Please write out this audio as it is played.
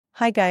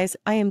Hi guys,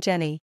 I am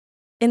Jenny.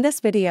 In this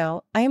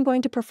video, I am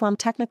going to perform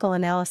technical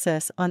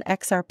analysis on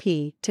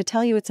XRP to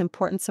tell you its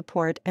important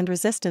support and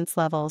resistance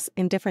levels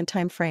in different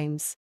time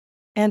frames.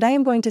 And I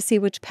am going to see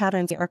which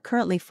patterns are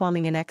currently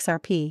forming in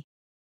XRP.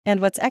 And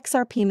what's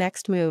XRP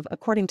next move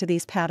according to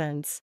these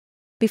patterns.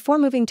 Before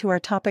moving to our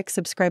topic,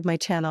 subscribe my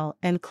channel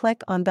and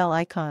click on bell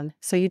icon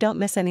so you don't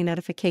miss any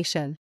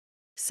notification.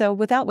 So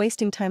without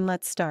wasting time,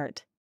 let's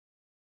start.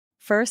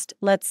 First,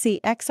 let's see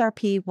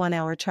XRP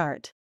 1-hour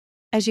chart.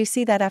 As you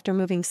see that after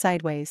moving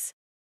sideways,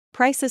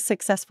 price is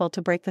successful to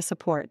break the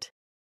support.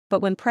 But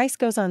when price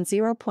goes on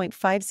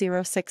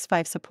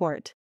 0.5065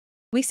 support,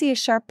 we see a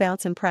sharp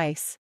bounce in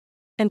price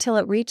until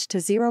it reached to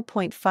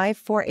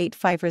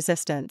 0.5485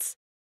 resistance.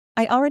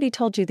 I already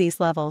told you these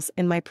levels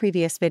in my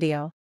previous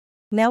video.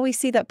 Now we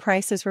see that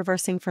price is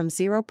reversing from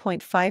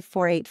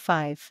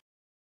 0.5485.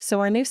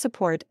 So our new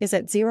support is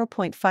at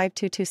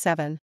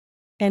 0.5227.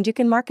 And you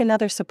can mark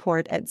another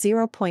support at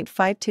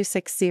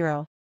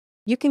 0.5260.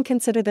 You can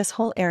consider this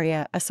whole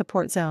area a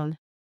support zone.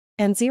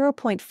 And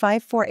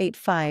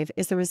 0.5485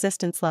 is the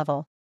resistance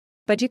level.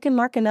 But you can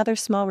mark another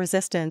small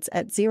resistance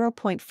at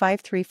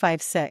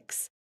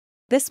 0.5356.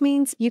 This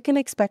means you can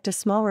expect a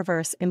small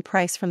reverse in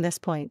price from this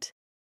point.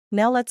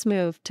 Now let's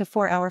move to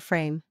 4-hour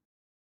frame.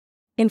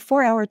 In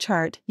 4-hour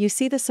chart, you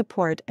see the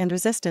support and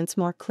resistance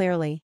more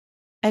clearly.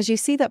 As you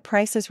see that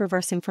price is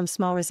reversing from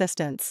small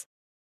resistance.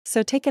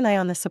 So take an eye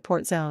on the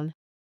support zone.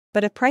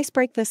 But if price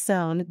break this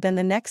zone, then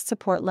the next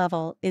support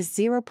level is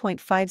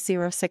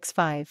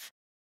 0.5065.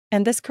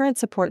 And this current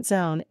support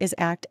zone is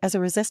act as a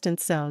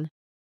resistance zone.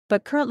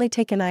 But currently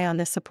take an eye on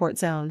this support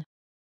zone.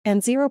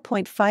 And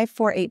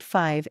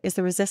 0.5485 is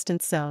the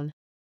resistance zone.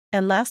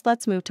 And last,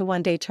 let's move to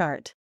 1-day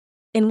chart.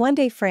 In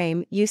 1-day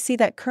frame, you see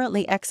that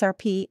currently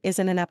XRP is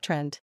in an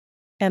uptrend.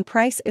 And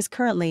price is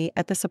currently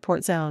at the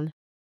support zone.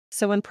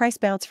 So when price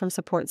bounce from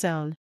support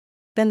zone,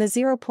 then the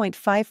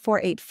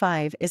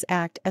 0.5485 is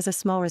act as a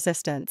small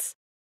resistance.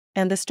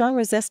 And the strong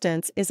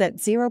resistance is at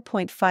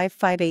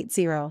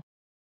 0.5580.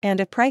 And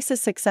if price is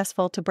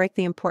successful to break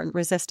the important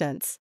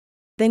resistance,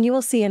 then you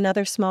will see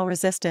another small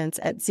resistance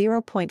at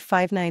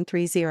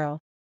 0.5930.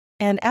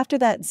 And after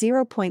that,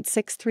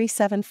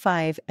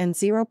 0.6375 and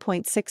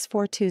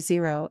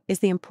 0.6420 is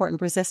the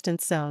important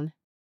resistance zone.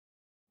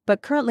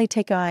 But currently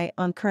take eye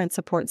on current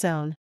support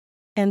zone.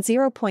 And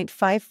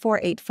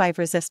 0.5485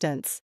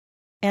 resistance.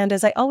 And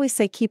as I always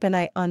say, keep an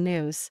eye on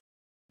news.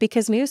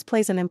 Because news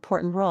plays an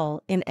important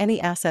role in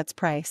any asset's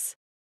price.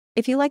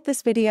 If you like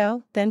this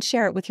video, then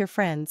share it with your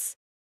friends.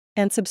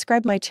 And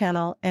subscribe my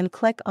channel and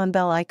click on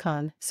bell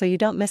icon so you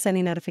don't miss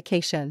any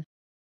notification.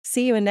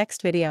 See you in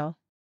next video.